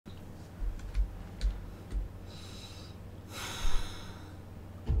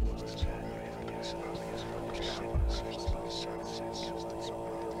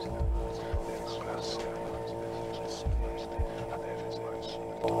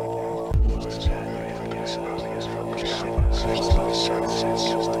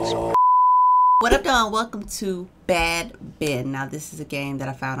What up, y'all? Welcome to Bad Ben. Now, this is a game that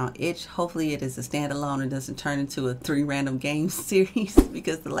I found on itch. Hopefully, it is a standalone and doesn't turn into a 3 random games series,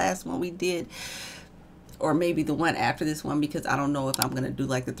 because the last one we did, or maybe the one after this one, because I don't know if I'm gonna do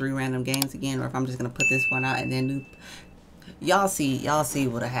like the 3 random games again, or if I'm just gonna put this one out and then do. Y'all see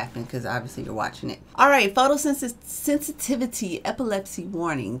what'll happen, because obviously you're watching it. All right, photosensitivity epilepsy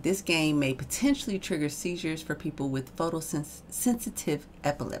warning. This game may potentially trigger seizures for people with photosensitive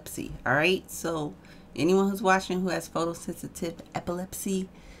epilepsy. All right, so anyone who's watching who has photosensitive epilepsy,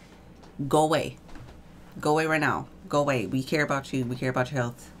 go away. Go away right now. Go away. We care about you. We care about your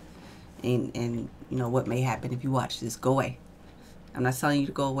health, and you know what may happen if you watch this. Go away. I'm not telling you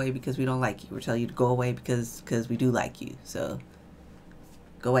to go away because we don't like you. We're telling you to go away because we do like you. So,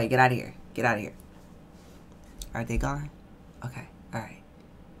 go away. Get out of here. Get out of here. Are they gone? Okay. All right.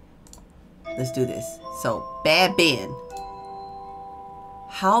 Let's do this. So, Bad Ben.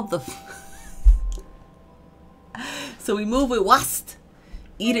 How the... So, we move with WAST.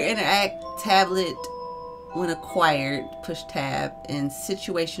 Eat or interact tablet when acquired. Push tab. And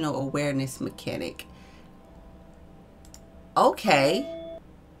situational awareness mechanic. Okay,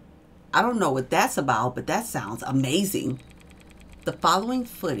 I don't know what that's about, but that sounds amazing. The following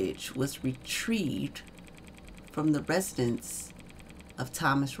footage was retrieved from the residence of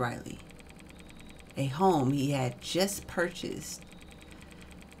Thomas Riley, a home he had just purchased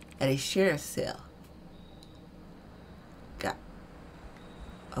at a sheriff's sale.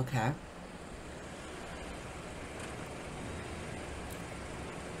 Okay.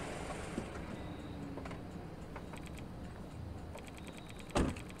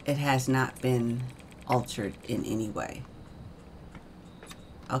 It has not been altered in any way.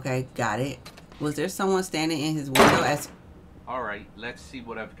 Okay, got it. Was there someone standing in his window as... Alright, let's see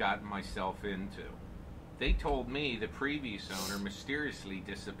what I've gotten myself into. They told me the previous owner mysteriously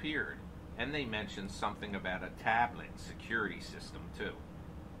disappeared, and they mentioned something about a tablet security system too.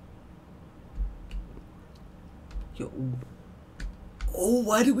 Yo. Oh,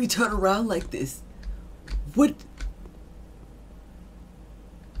 why did we turn around like this? What...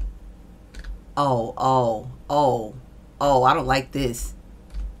 Oh, I don't like this.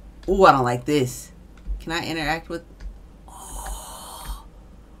 Ooh, I don't like this. Can I interact with... Oh,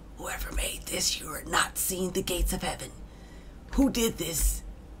 whoever made this, you are not seeing the gates of heaven. Who did this?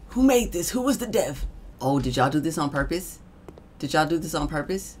 Who made this? Who was the dev? Oh, did y'all do this on purpose? Did y'all do this on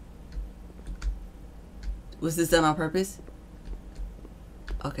purpose? Was this done on purpose?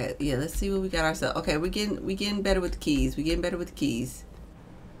 Okay, yeah, let's see what we got ourselves. Okay, we getting better with the keys. We getting better with the keys.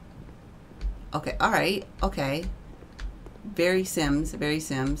 Okay, alright, okay. Very Sims.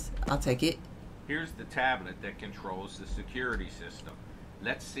 I'll take it. Here's the tablet that controls the security system.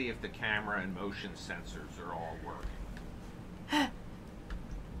 Let's see if the camera and motion sensors are all working.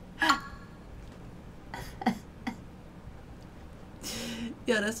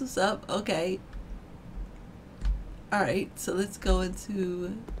 Yo, that's what's up. Okay. Alright, so let's go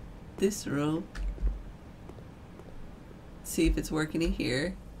into this room. See if it's working in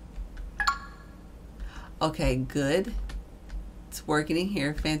here. Okay, good. It's working in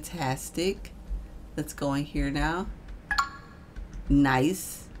here. Fantastic. Let's go in here now.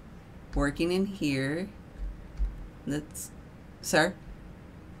 Nice. Working in here. Let's... Sir?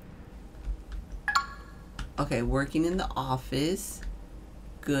 Okay, working in the office.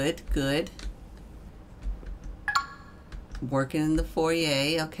 Good, good. Working in the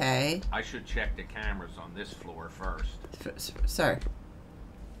foyer. Okay. I should check the cameras on this floor first. Sir.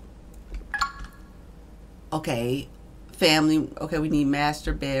 Okay, family. Okay, we need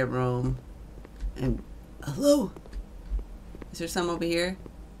master bedroom. And hello? Is there some over here?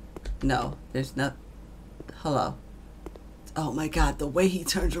 No, there's not. Hello. Oh my God, the way he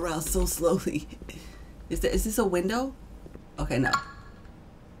turns around so slowly. Is this a window? Okay, no.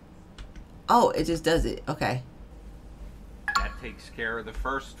 Oh, it just does it. Okay. That takes care of the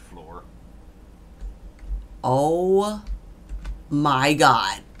first floor. Oh my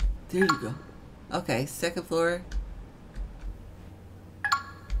God. There you go. Okay, second floor.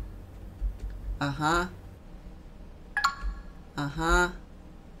 Uh-huh. Uh-huh.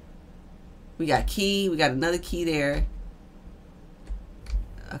 We got key. We got another key there.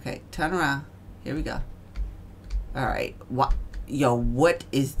 Okay, turn around. Here we go. Alright. What? Yo, what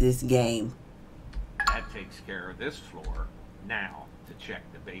is this game? That takes care of this floor. Now, to check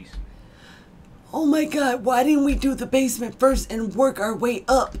the basement. Oh my God, why didn't we do the basement first and work our way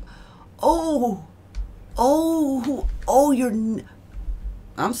up? Oh, you're...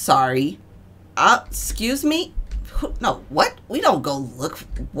 I'm sorry. Excuse me? No, what? We don't go look...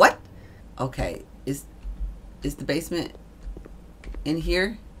 What? Okay, is the basement in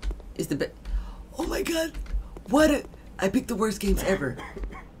here? Is the... Oh my god. I picked the worst games ever.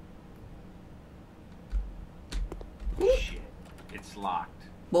 Shit. It's locked.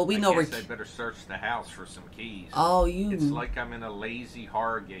 Well, we know I guess I better search the house for some keys. Oh, you... It's like I'm in a lazy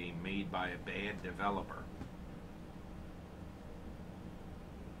horror game made by a bad developer.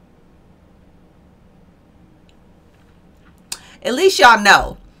 At least y'all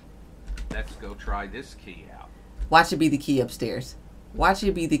know. Let's go try this key out. Watch it be the key upstairs. Watch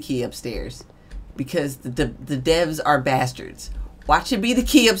it be the key upstairs. Because the devs are bastards. Watch it be the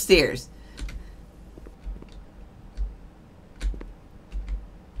key upstairs.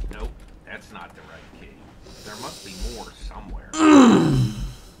 Nope, that's not the right key. There must be more somewhere.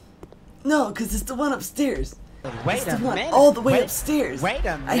 No, because it's the one upstairs. Wait a minute. All the way upstairs. Wait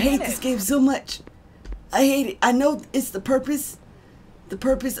a minute. I hate this game so much. I hate it. I know it's the purpose. The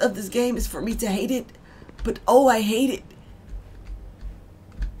purpose of this game is for me to hate it. But oh, I hate it.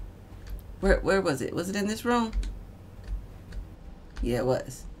 Where was it? Was it in this room? Yeah, it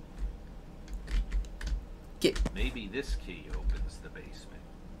was. Maybe this key opens the basement.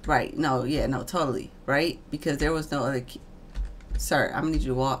 Right. No, yeah, no, totally. Right? Because there was no other key. Sir, I'm gonna need you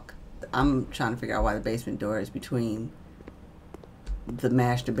to walk. I'm trying to figure out why the basement door is between the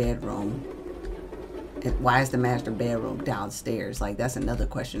master bedroom. And why is the master bedroom downstairs? Like, that's another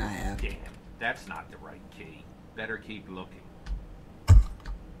question I have. Damn, that's not the right key. Better keep looking.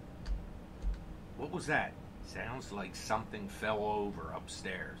 What was that? Sounds like something fell over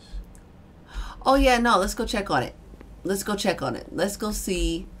upstairs. Oh, yeah, no, let's go check on it. Let's go check on it. Let's go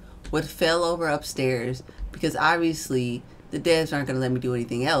see what fell over upstairs. Because obviously, the devs aren't going to let me do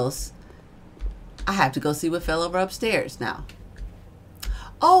anything else. I have to go see what fell over upstairs now.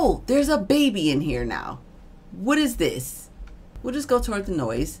 Oh, there's a baby in here now. What is this? We'll just go toward the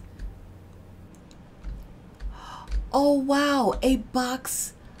noise. Oh, wow. A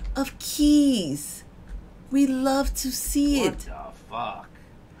box of keys. We love to see it. What the fuck?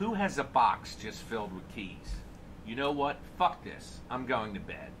 Who has a box just filled with keys? You know what? Fuck this. I'm going to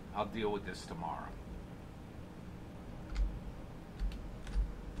bed. I'll deal with this tomorrow.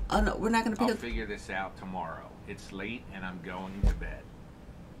 Oh, no, we're not going to pick I'll up... figure this out tomorrow. It's late and I'm going to bed.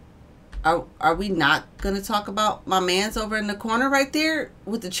 Are we not going to talk about my man's over in the corner right there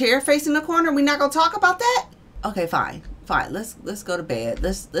with the chair facing the corner? We not going to talk about that? Okay, fine. Fine. Let's go to bed.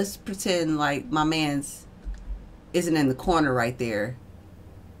 Let's pretend like my man's isn't in the corner right there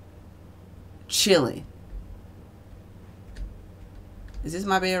chilling. Is this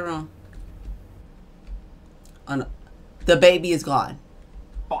my bedroom? Oh no. The baby is gone.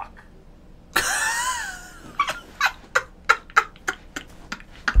 Fuck.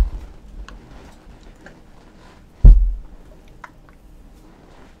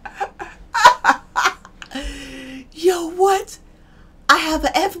 Yo, what? I have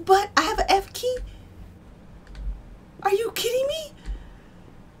an F butt? I have an F key? Are you kidding me?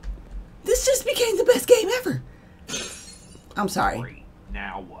 This just became the best game ever. I'm sorry. Great.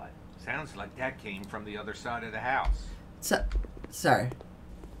 Now what? Sounds like that came from the other side of the house.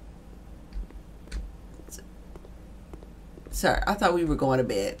 Sir, I thought we were going to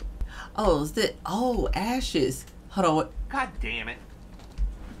bed. Oh, is that? Oh, ashes. Hold on. What? God damn it.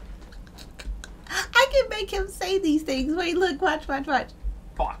 I can make him say these things. Wait, look, watch. Fuck.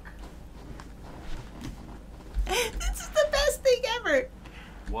 This is the best thing ever.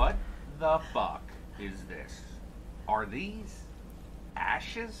 What the fuck is this? Are these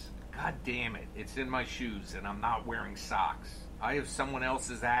ashes? God damn it. It's in my shoes and I'm not wearing socks. I have someone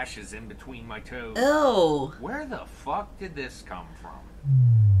else's ashes in between my toes. Oh. Where the fuck did this come from?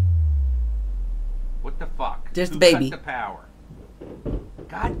 What the fuck? There's Who the baby. cut the power?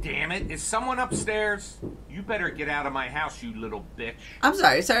 God damn it. Is someone upstairs? You better get out of my house, you little bitch. I'm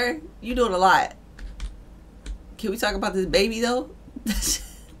sorry, sir. You doing a lot. Can we talk about this baby, though?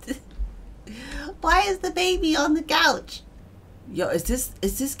 Why is the baby on the couch? Yo, is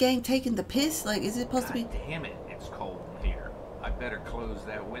this game taking the piss? Like, is it supposed to be? Damn it. It's cold in here. I better close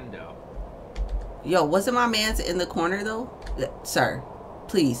that window. Yo, wasn't my man's in the corner, though? Sir,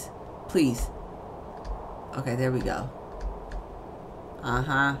 please. Okay, there we go.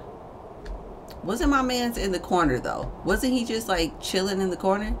 Uh-huh. Wasn't my man's in the corner, though? Wasn't he just, like, chilling in the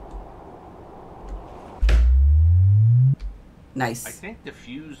corner? Nice. I think the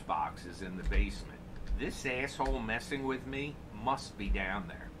fuse box is in the basement. This asshole messing with me must be down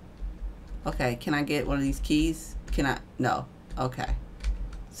there. Okay, can I get one of these keys? Can I? No. Okay.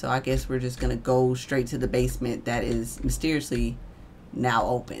 So I guess we're just going to go straight to the basement that is mysteriously now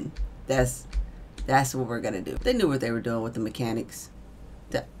open. That's what we're going to do. They knew what they were doing with the mechanics.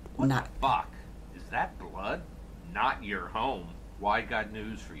 What the fuck? Is that blood? Not your home. Well, I got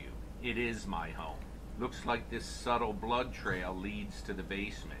news for you. It is my home. Looks like this subtle blood trail leads to the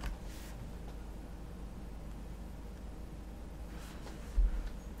basement.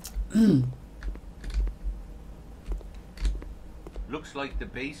 Looks like the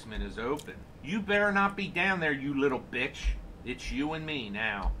basement is open. You better not be down there, you little bitch. It's you and me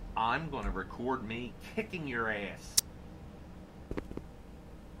now. I'm gonna record me kicking your ass.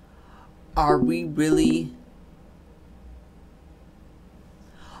 Are we really?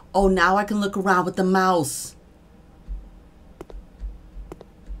 Oh, now I can look around with the mouse.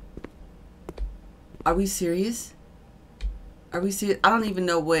 Are we serious? Are we serious? I don't even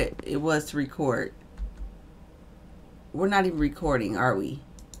know what it was to record. We're not even recording, are we?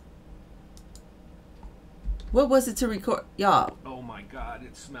 What was it to record? Y'all. Oh my god,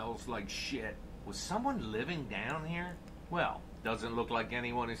 it smells like shit. Was someone living down here? Well, doesn't look like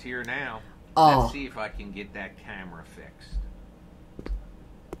anyone is here now. Oh. Let's see if I can get that camera fixed.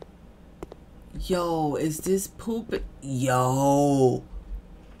 Yo, is this poop? Yo.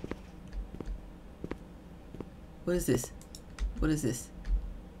 What is this? What is this?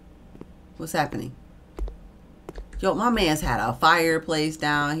 What's happening? Yo, my man's had a fireplace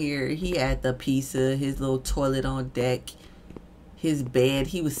down here. He had the pizza, his little toilet on deck, his bed.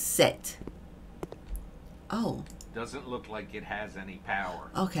 He was set. Oh. Doesn't look like it has any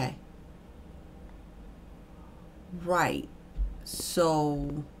power. Okay. Right.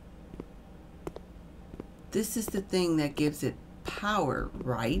 So this is the thing that gives it power,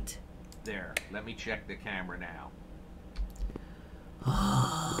 right? There, let me check the camera now.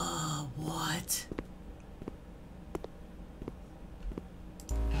 What?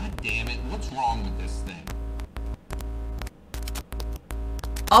 God damn it, what's wrong with this thing?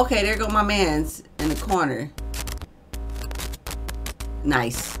 Okay, there go my man's in the corner.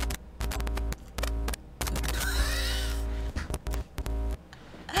 Nice.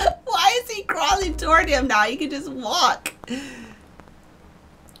 Why is he crawling toward him now? He can just walk.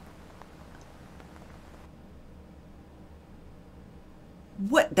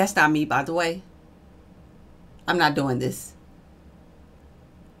 What? That's not me, by the way. I'm not doing this.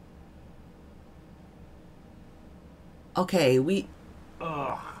 Okay, we...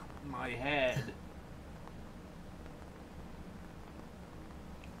 Ugh, my head.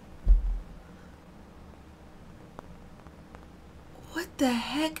 What the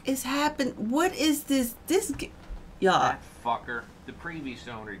heck is happening? What is this? Y'all. That fucker. The previous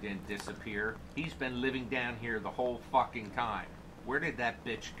owner didn't disappear. He's been living down here the whole fucking time. Where did that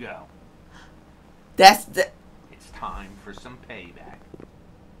bitch go? That's the... It's time for some payback.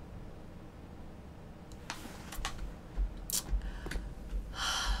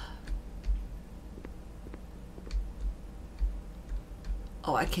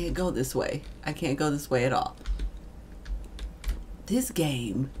 Oh, I can't go this way. I can't go this way at all. This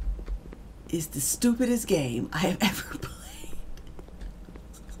game is the stupidest game I have ever played.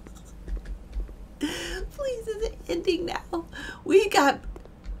 Please, is it ending now? We got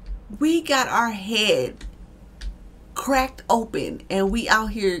our head cracked open and we out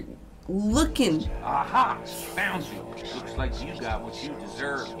here looking. Aha! Found you. Looks like you got what you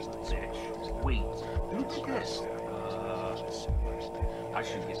deserve, you bitch. Wait, look at this. I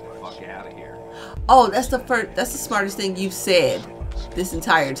should get the fuck out of here. Oh, that's the smartest thing you've said this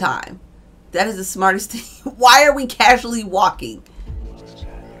entire time. That is the smartest thing. Why are we casually walking?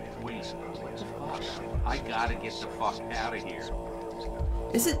 Wait, what the fuck? I gotta get the fuck out of here.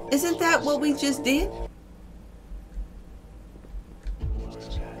 Isn't that what we just did?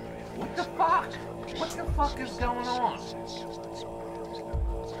 What the fuck? What the fuck is going on?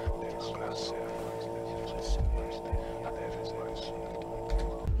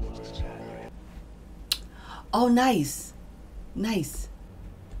 Oh, nice. Nice.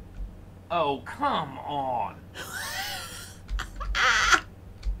 Oh, come on.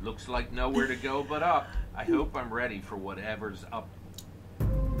 Looks like nowhere to go but up. I hope I'm ready for whatever's up.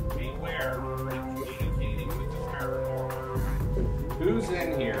 Beware of communicating with the paranormal. Who's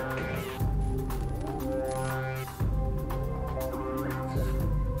in here?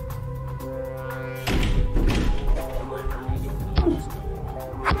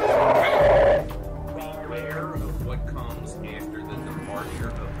 Beware of what comes after the departure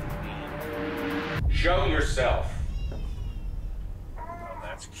of the being. Show yourself. Oh,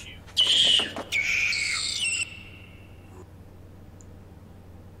 that's cute.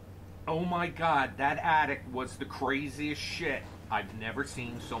 Oh my god, that attic was the craziest shit. I've never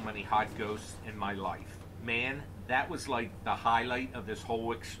seen so many hot ghosts in my life. Man, that was like the highlight of this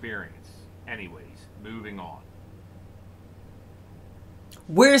whole experience. Anyways, moving on.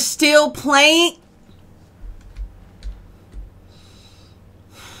 We're still playing.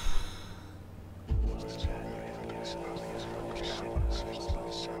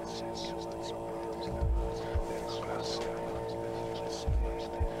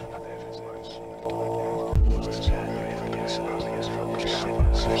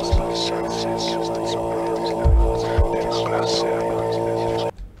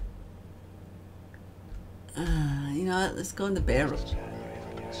 Let's go in the bedroom.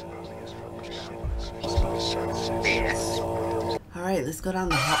 Alright, let's go down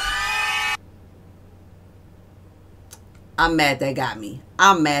the hall. I'm mad that got me.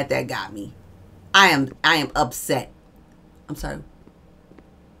 I'm mad that got me. I am upset. I'm sorry.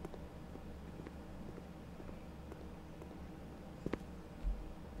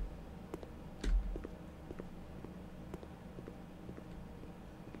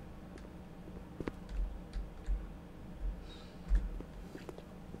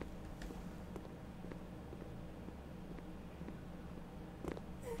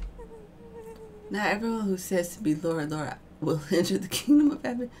 Now everyone who says to be Lord, Lord will enter the kingdom of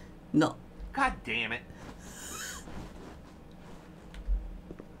heaven. No. God damn it.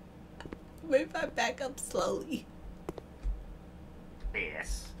 Maybe if I back up slowly.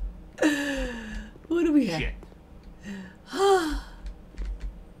 Yes. What do we have? Shit.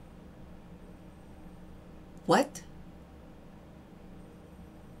 What?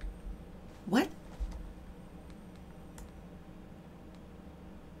 What?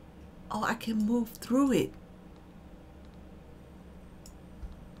 Oh, I can move through it.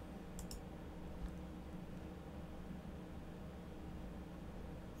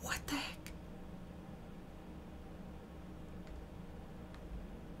 What the heck?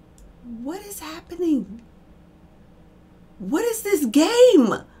 What is happening? What is this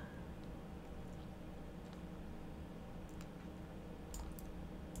game?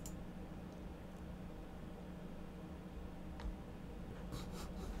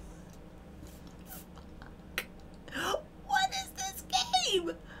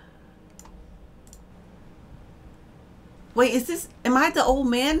 Wait, is this, am I the old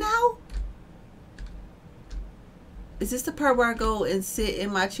man now? Is this the part where I go and sit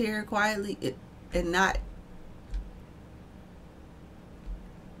in my chair quietly and not?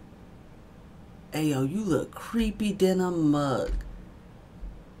 Hey, yo, you look creepy than a mug.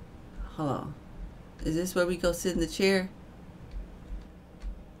 Hold on. Is this where we go sit in the chair?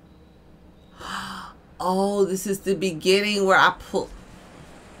 Oh, this is the beginning where I pull.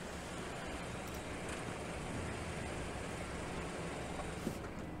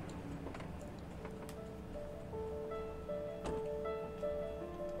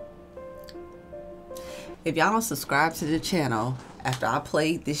 If y'all don't subscribe to the channel after I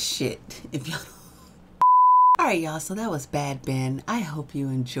played this shit, if y'all... Alright y'all, so that was Bad Ben. I hope you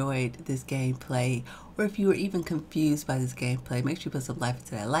enjoyed this gameplay, or if you were even confused by this gameplay, make sure you put some life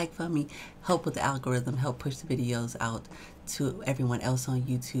into that like for me, help with the algorithm, help push the videos out to everyone else on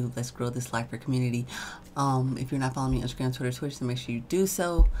YouTube. Let's grow this lifer community. If you're not following me on Instagram, Twitter, Twitch, then make sure you do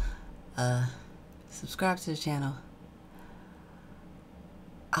so. Subscribe to the channel.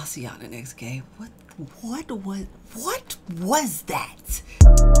 I'll see y'all in the next game. What was that?